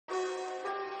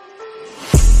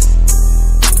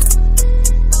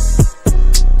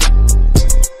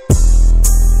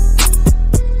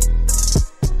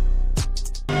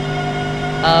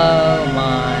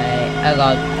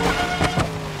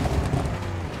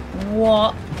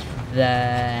What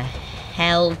the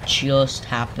hell just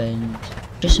happened?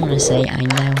 Just want to say I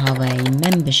now have a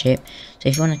membership, so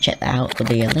if you want to check that out,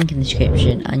 there'll be a link in the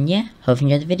description. And yeah, hope you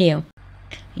enjoyed the video.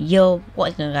 Yo, what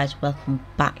is going on, guys? Welcome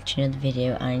back to another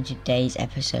video, and in today's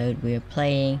episode we are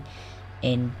playing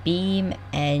in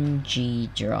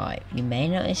BeamNG Drive. You may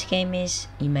know what this game is,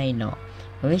 you may not.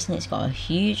 But recently it's got a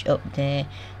huge update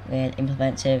with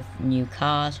implements of new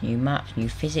cars, new maps, new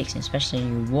physics, and especially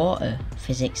new water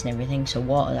physics and everything. So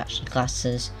water actually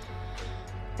classes,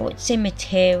 I would say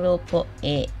material, but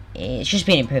it's just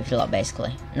been improved a lot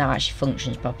basically. Now it actually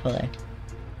functions properly.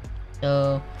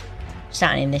 So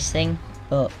starting in this thing,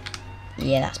 but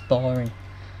yeah, that's boring.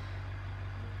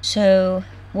 So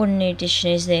one new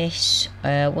addition is this,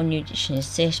 but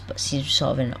this is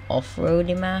sort of an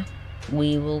off-roady map.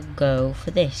 We will go for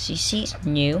this. You see, it's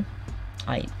new.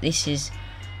 This is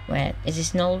where is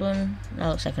this an old one? That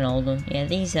looks like an old one. Yeah,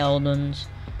 these are old ones.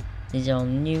 These are all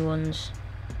new ones.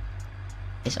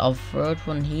 This off-road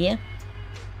one here.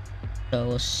 So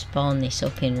we'll spawn this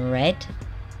up in red.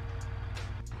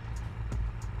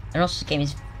 And also the game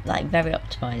is like very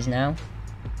optimized now.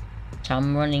 So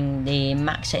I'm running the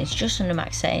max settings, just under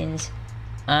max settings,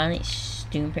 and it's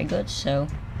doing pretty good. So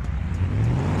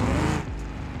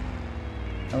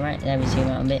alright, there we zoom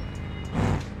out a bit.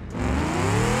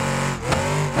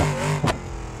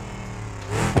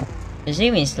 The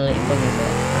zooming is still a bit buggy,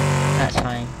 but that's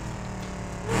fine.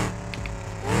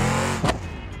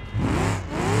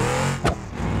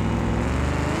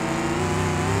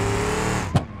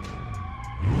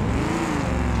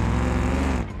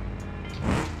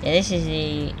 Yeah, this is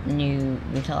the new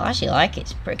retail. I actually like it,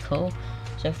 it's pretty cool.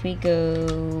 So if we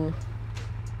go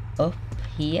up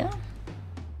here,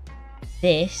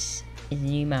 this is the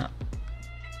new map.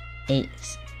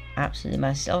 It's absolutely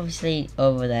massive. Obviously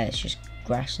over there it's just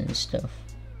grass and stuff,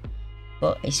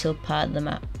 but it's still part of the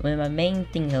map. One of my main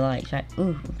things I like is, right,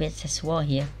 ooh, we'll be able to test the wall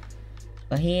here.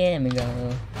 Go here and we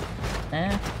go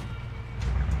there.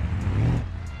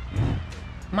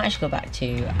 Might just go back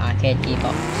to arcade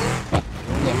gearbox.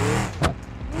 Yeah.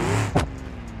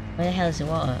 Where the hell is the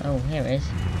water? Oh, here it is.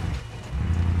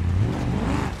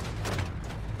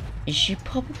 You should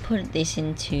probably put this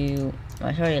into... Oh,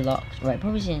 it's already locked. Right,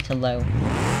 probably into low.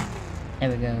 There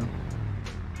we go.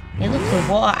 Yeah, look, the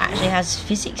water actually has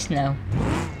physics now.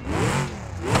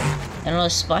 And all the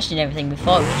splashing and everything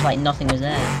before, it was just like nothing was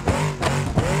there.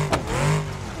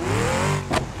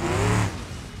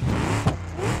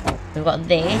 We've got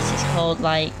this, it's called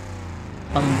like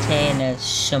Container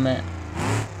Summit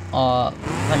or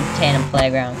Container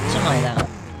Playground, something like that.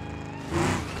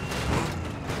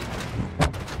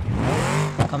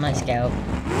 Come, let's go.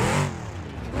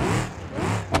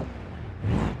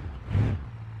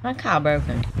 My car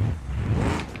broken.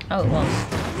 Oh, it was.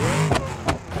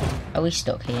 Are we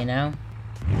stuck here now?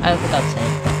 Oh, for God's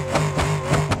sake.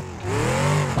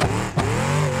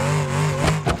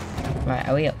 Right,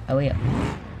 are we up? Are we up?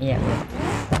 Yeah, we're up.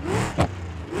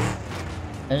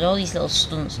 There's all these little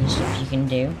stunts and stuff you can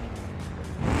do.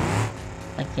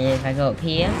 Like if I go up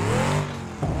here,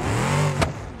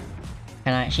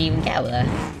 can I actually even get up there?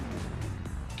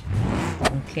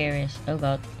 I'm curious. Oh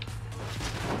god.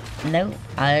 No,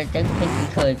 I don't think we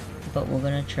could, but we're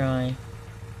gonna try.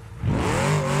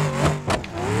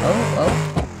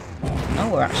 Oh,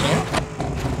 we're actually up.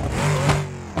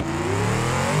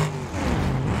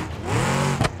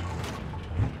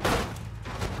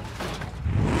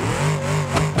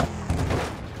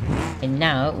 And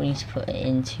now we need to put it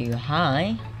into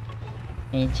high.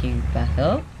 We need to back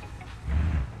up.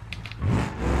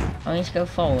 I need to go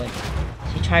forward.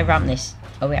 So try ramp this.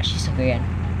 Oh, we're actually stuck again.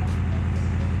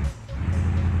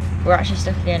 We're actually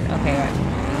stuck again. Okay, right.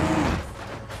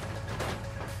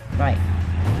 Right.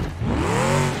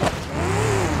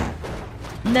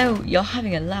 No, you're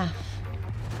having a laugh.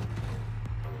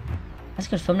 That's a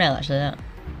good thumbnail, actually, that.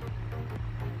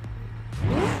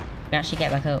 We can actually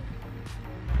get back up.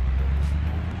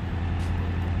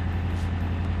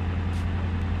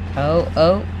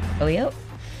 Oh, are we up?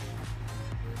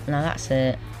 Now that's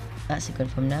a good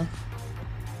thumbnail.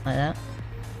 Like that.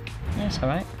 Yeah, it's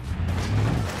alright.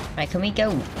 Right, can we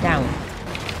go down?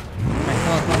 Right,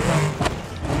 come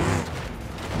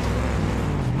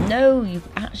on. No, you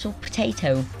actual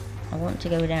potato. I want to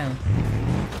go down.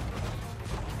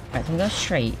 Right, can we go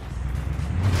straight?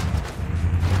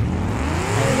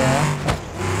 There we go.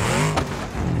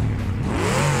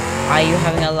 Are you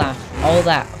having a laugh? All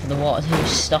that for the water to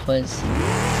stop us.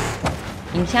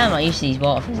 You can tell I'm not used to these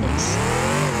water physics.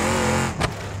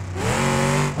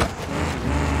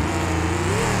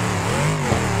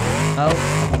 Oh.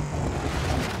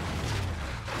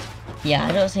 Yeah,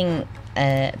 I don't think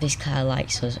this car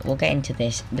likes us. We'll get into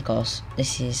this because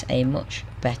this is a much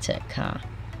better car.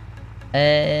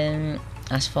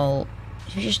 Asphalt.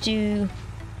 Should we just do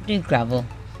gravel?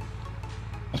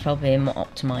 It's probably more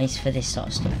optimised for this sort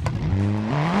of stuff.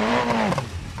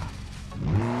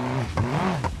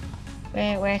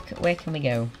 Where can we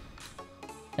go?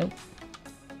 Nope.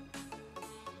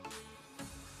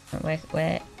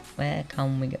 Where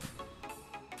can we go?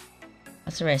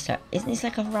 That's a racetrack. Isn't this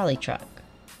like a rally track?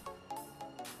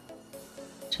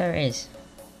 That's where it is.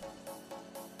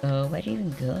 Oh, where do you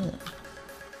even go?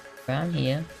 Around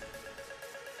here.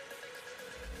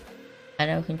 I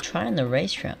know we can try on the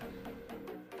racetrack.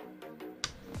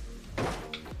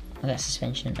 Oh, that's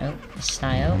suspension. Oh, the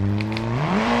style.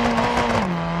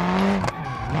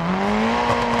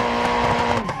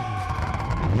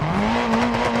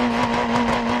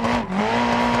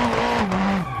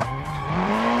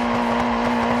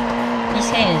 This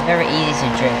game is very easy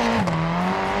to drift.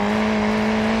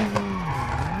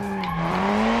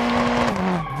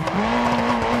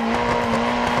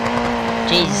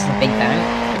 Jesus, the big bank.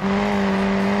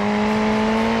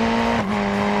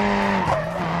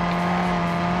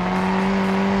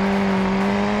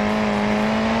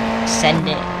 Send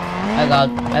it. Oh god,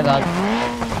 oh god.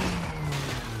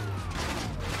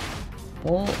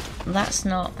 Well, that's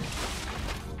not...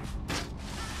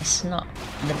 It's not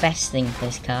the best thing for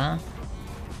this car.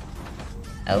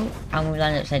 Oh, and we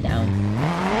landed upside down.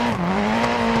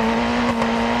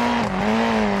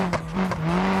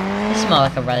 This is more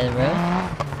like a rally road.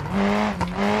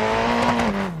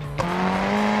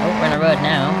 Oh, we're on a road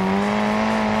now.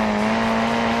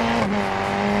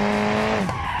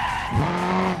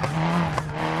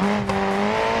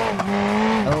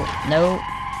 No.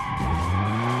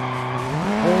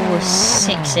 Oh,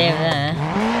 6 over there.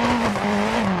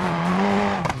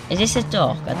 Is this a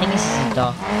dock? I think this is a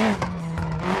dock.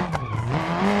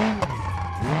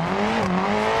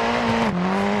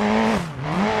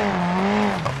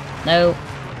 No.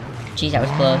 Jeez, that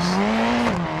was close.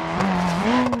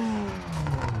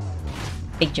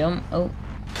 Big jump. Oh.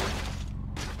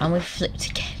 And we flipped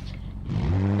again.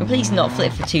 And please not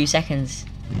flip for 2 seconds.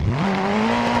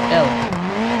 Go.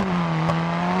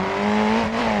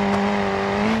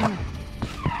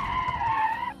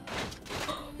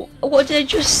 What did I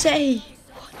just say?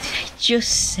 What did I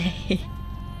just say?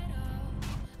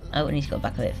 Oh, we need to go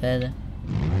back a bit further.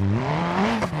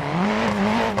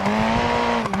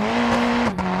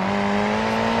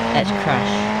 Let's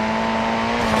crash.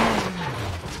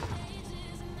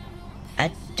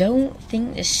 I don't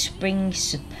think the spring's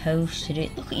supposed to do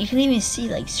it. Look, you can even see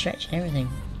like stretch and everything.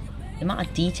 The amount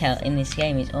of detail in this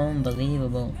game is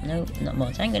unbelievable. No, not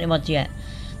mods. I ain't got any mods yet.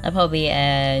 That'll probably be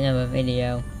another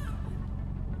video.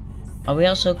 Oh, we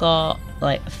also got,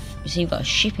 like, you see we've got a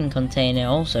shipping container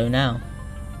also now.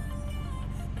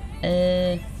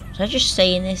 Was I just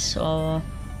saying this, or...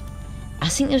 I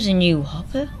think there was a new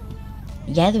hopper.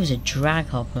 Yeah, there was a drag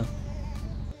hopper.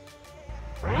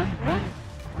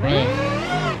 Ready?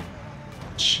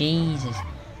 Jesus.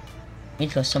 We need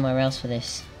to go somewhere else for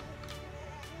this.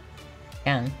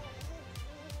 Can.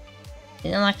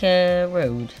 Isn't it like a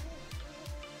road?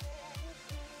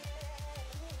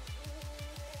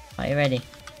 Are you ready?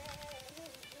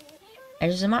 Hey,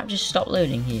 does the map just stop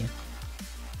loading here?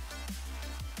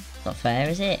 Not fair,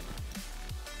 is it?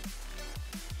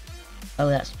 Oh,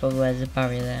 that's probably where there's a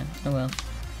barrier there. Oh well.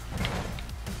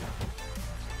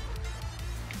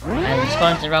 I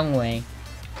responded the wrong way.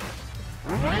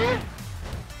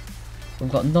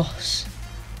 We've got NOS.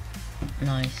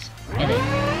 Nice. Ready?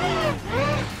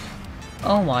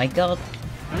 Oh my god.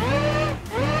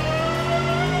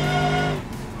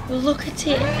 Look at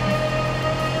it.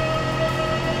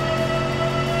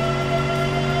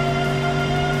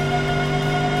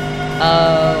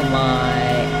 Oh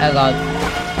my. Oh god.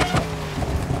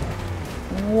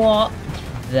 What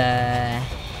the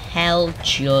hell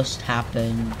just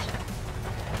happened?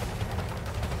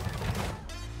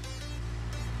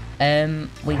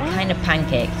 We kind of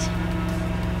pancaked.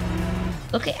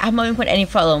 Look at, I'm not even putting any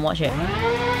throttle on, watch it.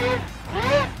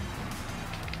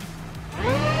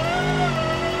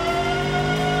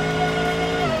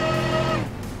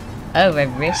 Oh, red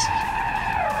wrist.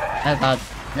 Oh god,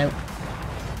 nope.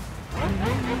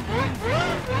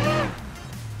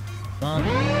 Come on.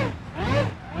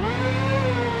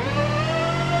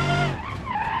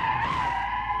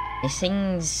 This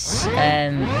thing's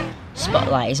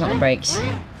spotlight is not the brakes.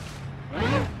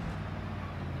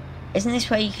 Isn't this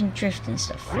where you can drift and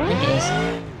stuff? I think it is.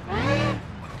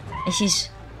 This is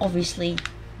obviously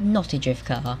not a drift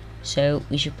car, so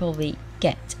we should probably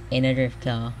get in a drift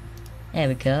car. There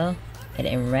we go. Get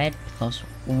it in red, because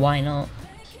why not?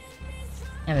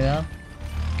 There we go.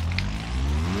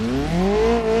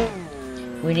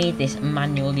 We need this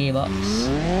manual gearbox.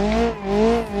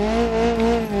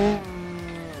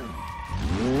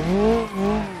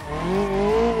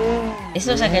 This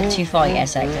looks like a 240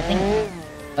 SX, I think.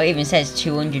 Or it even says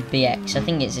 200 BX. I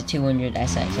think it's a 200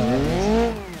 SX or whatever it is.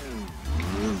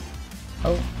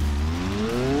 Oh.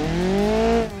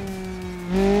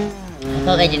 I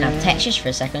thought they didn't have textures for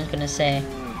a second. I was gonna say,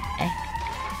 eh.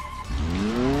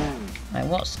 Right,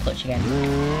 what's clutch again?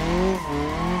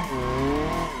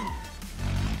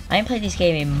 I haven't played this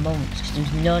game in months because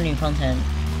there's no new content.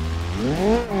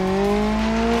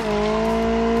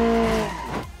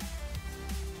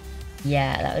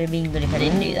 Yeah, that would have been good if I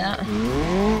didn't do that. I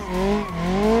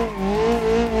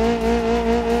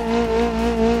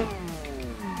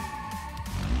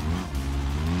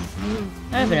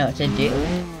don't even know what to do.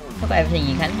 I've got everything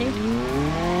you can do.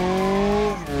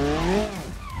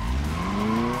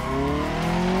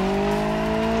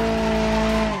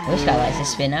 This guy likes to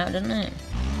spin out, doesn't it?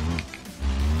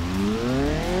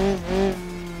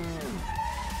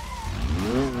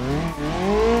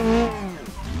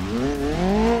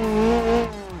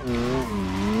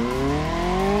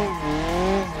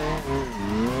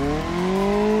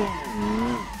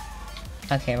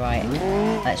 Okay, right.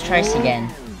 Let's try this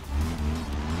again.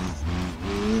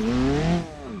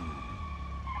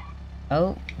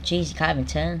 Oh, jeez, you can't even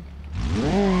turn.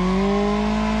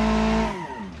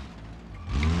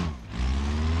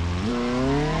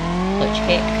 Clutch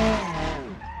kick.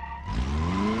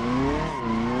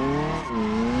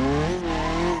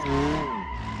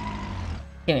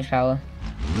 Too much power.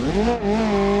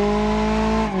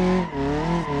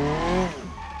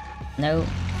 No.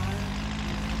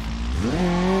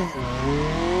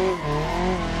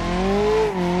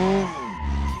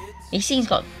 This thing's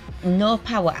got no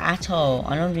power at all.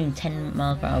 I know I'm doing 10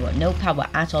 miles per hour, but no power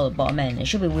at all at the bottom end. It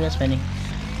should be wheel spinning.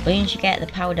 But once you get the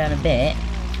power down a bit,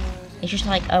 it's just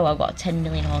like, oh, I've got 10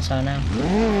 million horsepower now.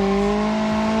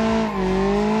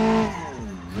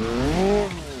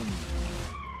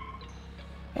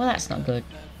 Well, that's not good.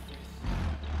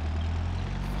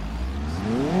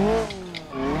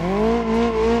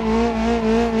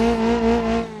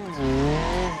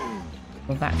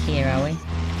 We're back here, are we?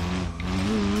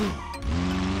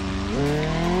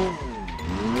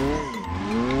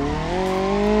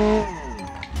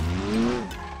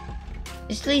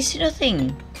 This leads to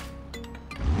nothing.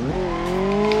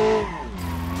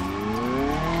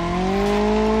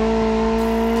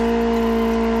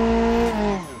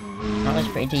 That was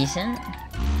pretty decent.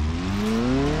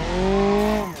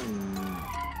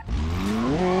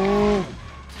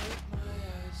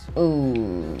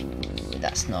 Ooh,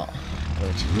 that's not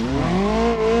good.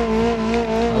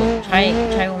 Well,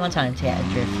 try one more time to get a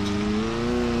drift.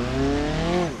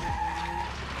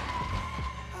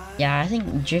 Yeah, I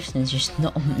think drifting is just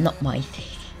not my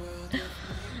thing.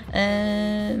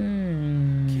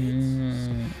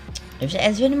 Is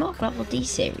there any more Gravel D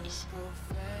series?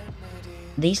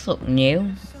 These look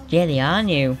new. Yeah, they are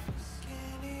new.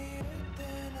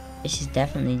 This is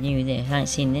definitely new. I haven't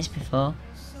seen this before.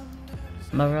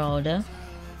 Moderator.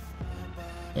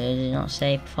 Did it not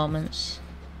say performance?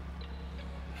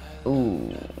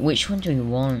 Ooh, which one do we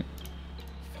want?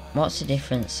 What's the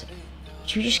difference?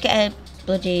 Should we just get a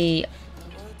bloody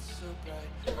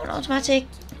an automatic?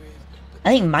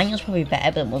 I think manual's probably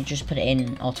better, but we'll just put it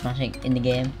in automatic in the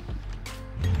game.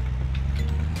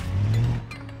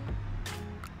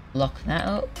 Lock that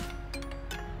up.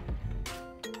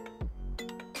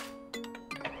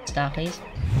 Start, please.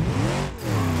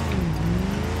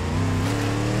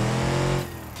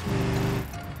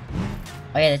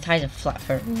 Oh yeah, the tyres are flat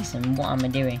for a reason. What am I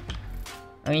doing?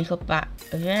 I mean, go back.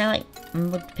 Is there like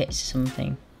mud pits or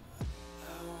something?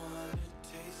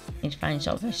 Need to find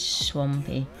sort of a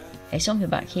swampy. There's something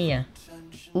back here.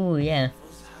 Ooh, yeah.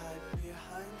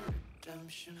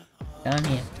 Down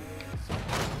here.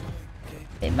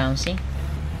 Bit bouncy.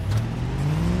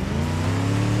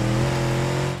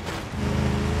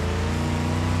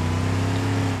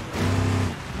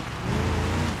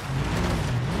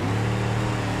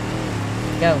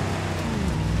 Go.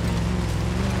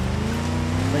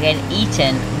 We're getting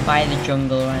eaten by the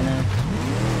jungle right now.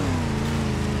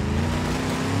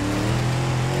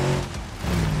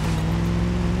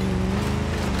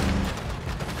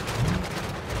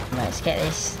 Let's get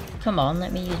this. Come on,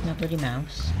 let me use my bloody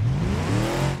mouse.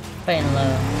 Put it in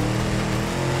low.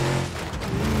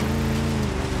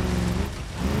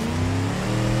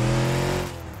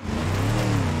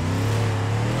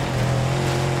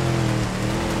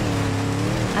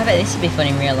 I bet this would be fun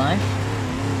in real life.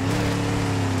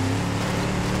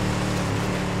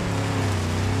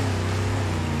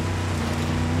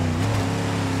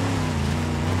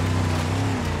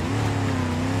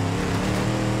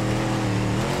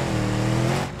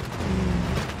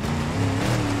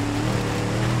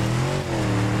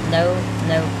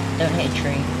 No, don't hit a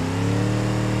tree.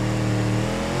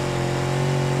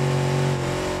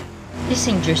 This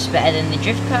thing drifts better than the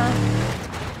drift car.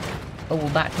 Oh,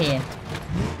 we're back here.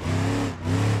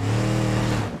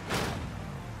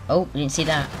 Oh, didn't see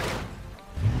that.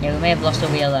 Yeah, we may have lost a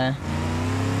wheel there.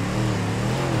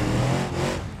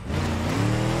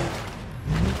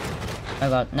 Oh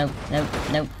god, no, no,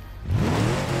 no.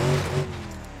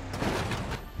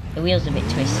 The wheel's a bit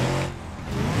twisted.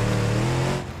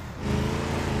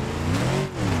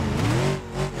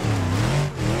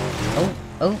 Oh,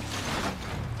 oh.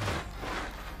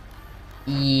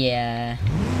 Yeah.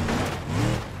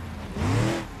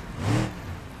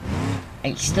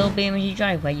 It's still BeamNG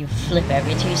Drive where you flip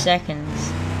every 2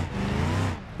 seconds.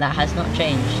 That has not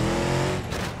changed.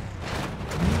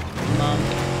 Come on.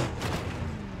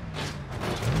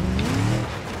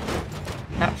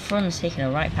 That front's taking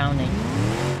a right pounding.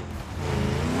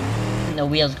 The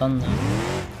wheel's gone though.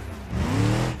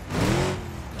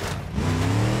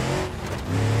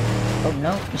 Oh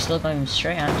no, we're still going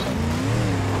straight actually.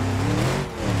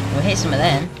 We'll hit some of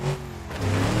them.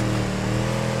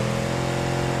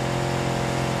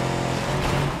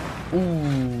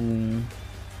 Ooh.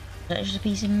 That's just a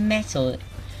piece of metal.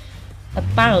 A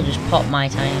barrel just popped my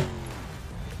tyre.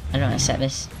 I don't accept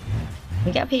this. Can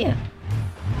we get up here?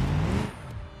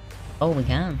 Oh, we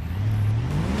can.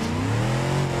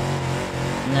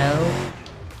 No.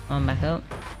 On back up.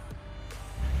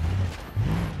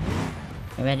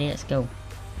 You ready? Let's go.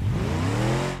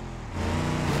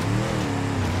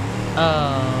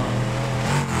 Oh.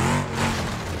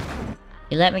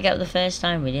 You let me get up the first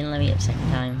time, but you didn't let me get up the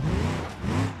second time.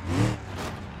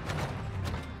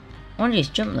 I want to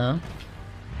just jump though.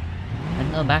 I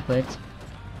can go backwards.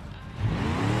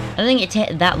 I don't think it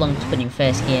takes that long to put in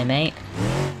first gear, mate.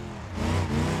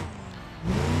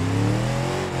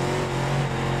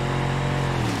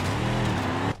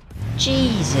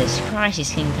 Jesus Christ,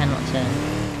 this thing cannot turn.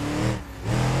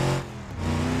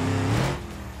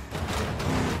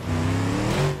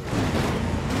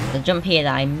 The jump here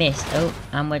that I missed. Oh,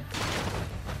 and we're...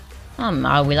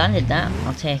 Oh, we landed that.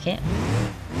 I'll take it.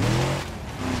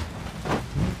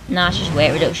 Nah, it's just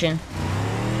weight reduction.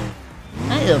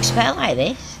 I think it looks better like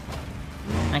this.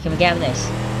 Right, can we get out of this?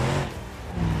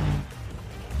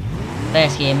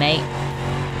 First gear, mate.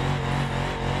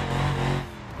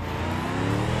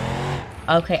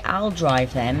 Okay, I'll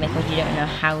drive them because you don't know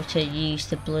how to use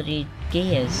the bloody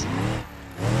gears.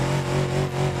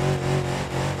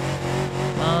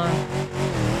 Come on.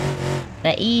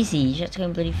 They're easy, you just have to go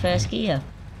in bloody first gear.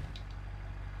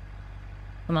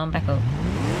 Come on, back up.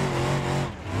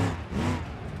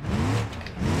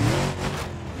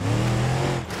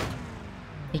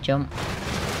 Big jump.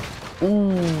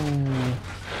 Ooh.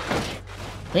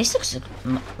 This looks a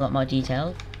lot more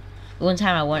detailed. The one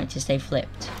time I want it to stay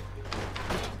flipped.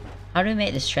 How do we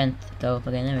make the strength go up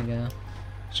again? There we go.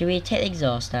 Should we take the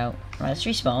exhaust out? Right, let's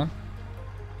respawn.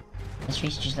 Let's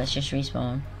just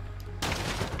respawn.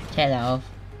 Take that off.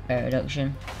 Weight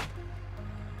reduction.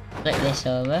 Flip this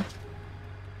over.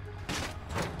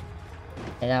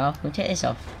 Take that off. We'll take this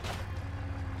off.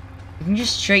 We can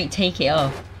just straight take it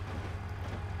off.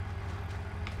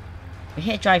 We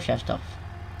hit drive shaft off.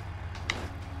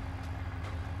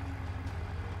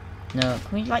 No,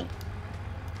 can we like...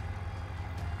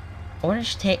 I want to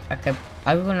just take like a...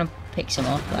 I was going to pick some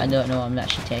off, but I don't know what I'm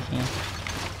actually taking off.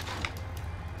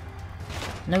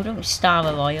 No, don't starve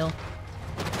of oil.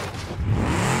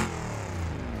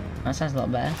 That sounds a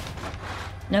lot better.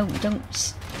 No, don't...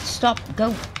 Stop,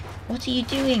 go. What are you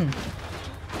doing?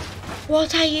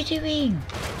 What are you doing?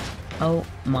 Oh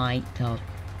my god.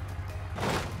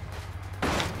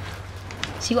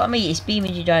 See what I mean? It's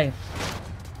BeamNG Drive.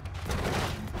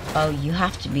 Oh, you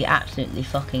have to be absolutely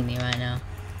fucking me right now.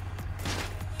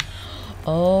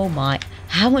 Oh my...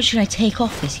 How much should I take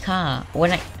off this car?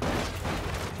 When I...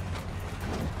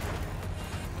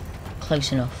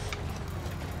 Close enough.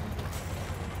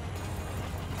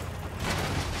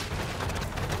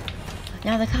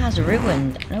 Now the car's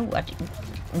ruined. No,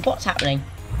 what's happening?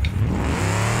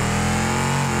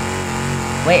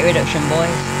 Weight reduction,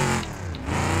 boys.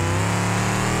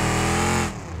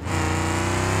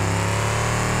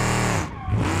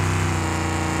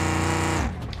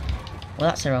 Well,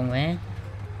 that's the wrong way.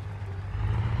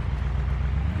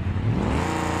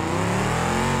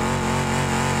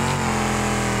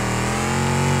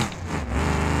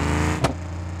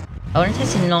 I want to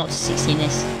test a 0 to 60 in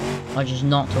this, or just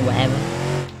 0 to whatever.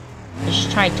 Let's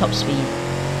just try top speed.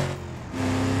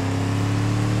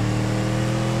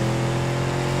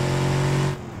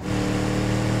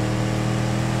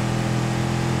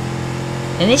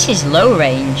 And this is low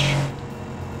range.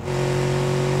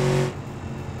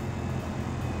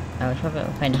 it's probably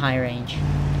up in high range.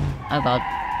 Oh god.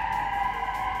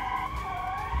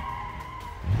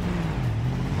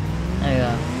 There we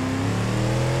go.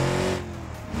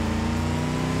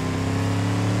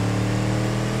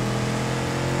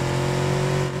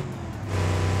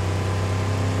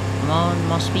 Come on,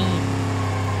 more speed.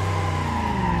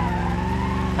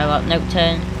 I got no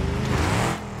turn.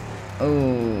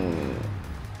 Oh,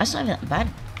 that's not even that bad.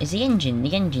 Is the engine?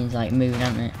 The engine's like moving,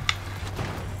 isn't it?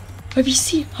 Have you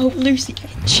seen how loose the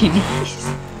engine is?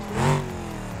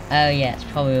 Oh yeah, it's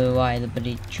probably why the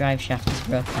bloody drive shaft is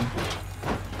broken.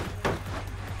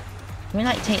 Can we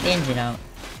like take the engine out?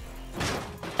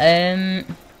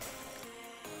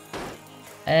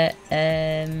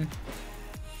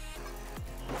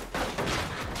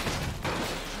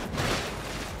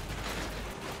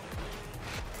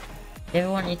 Do you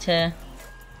ever want you to...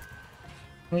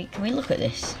 Can we look at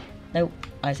this? Nope,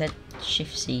 I said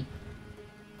Shift C.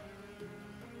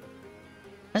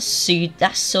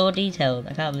 That's so detailed,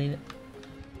 I can't believe it.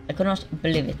 I cannot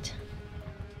believe it.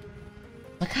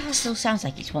 My car still sounds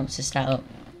like it wants to start up.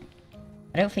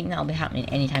 I don't think that'll be happening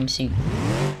anytime soon.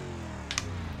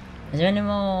 Is there any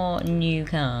more new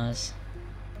cars?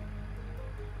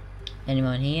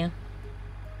 Anyone here?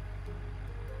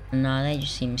 No, they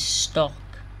just seem stock.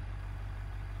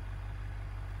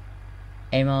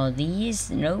 Any more of these?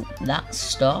 Nope, that's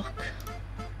stock.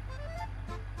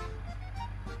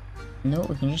 No,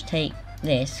 we can just take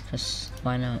this, because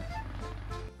why not?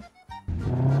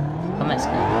 Come, let's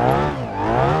go.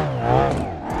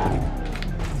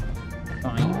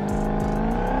 Fine.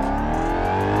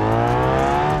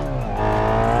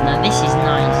 Now this is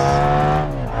nice.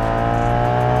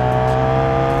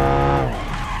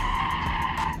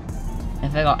 I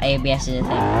forgot ABS is a thing.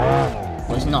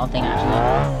 Well, it's not a thing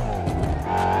actually.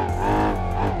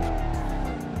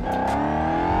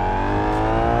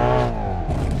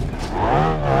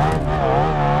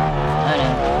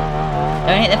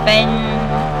 Don't hit the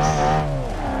fence!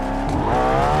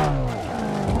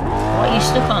 What are you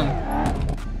stuck on?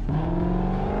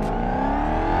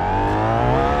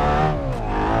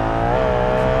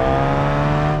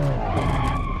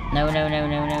 No.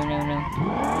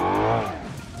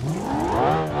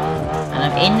 And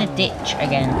I'm in the ditch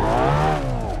again.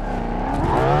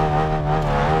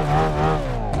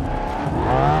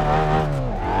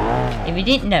 If you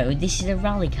didn't know, this is a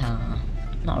rally car.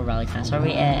 Not a rally car,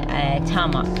 sorry, a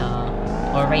tarmac car,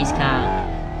 or a race car,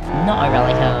 not a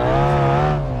rally car.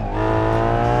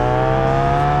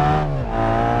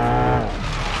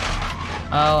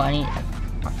 Oh, I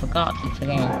forgot, I keep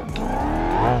forgetting.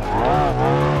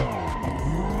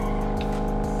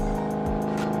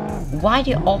 Why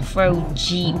do off-road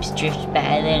Jeeps drift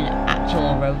better than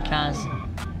actual road cars?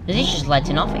 Does this just lead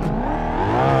to nothing?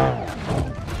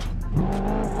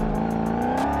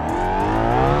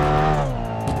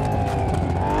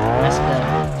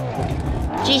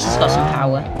 Jesus, got some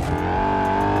power.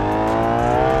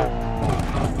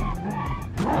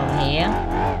 Over here.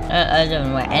 I don't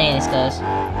know where any of this goes.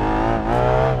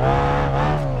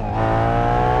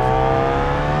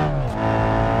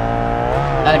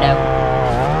 Oh no.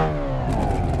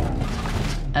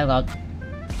 Oh god.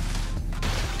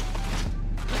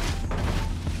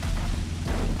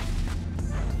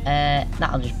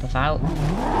 That'll just buff out.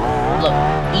 Look,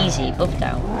 easy, buffed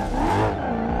out.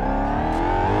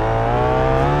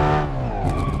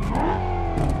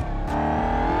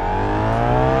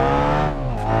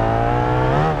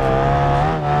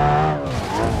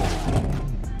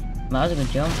 That was a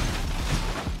good jump.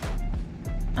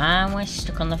 And we're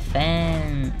stuck on the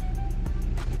fence.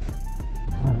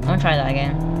 I'm gonna try that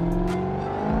again.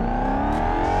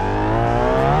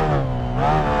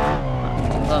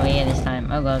 Go over here this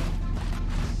time. Oh god.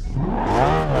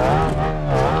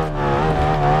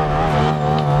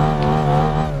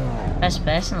 First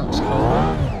person looks cool.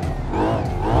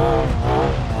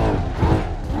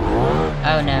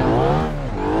 Oh no.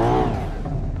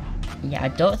 Yeah, I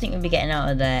don't think we'll be getting out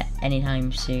of there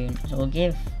anytime soon. So we'll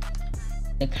give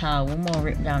the car one more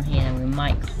rip down here and we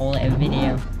might call it a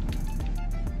video.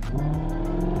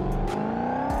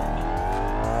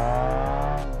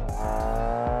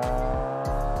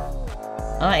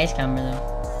 I like his camera though.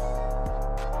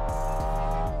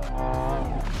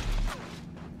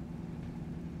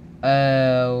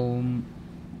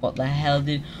 What the hell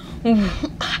did...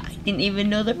 I didn't even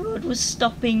know the road was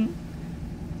stopping.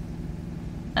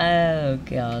 Oh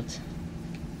god.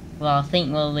 Well, I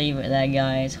think we'll leave it there,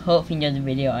 guys. Hope you enjoyed the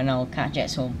video and I'll catch you at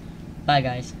some. Bye,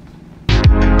 guys.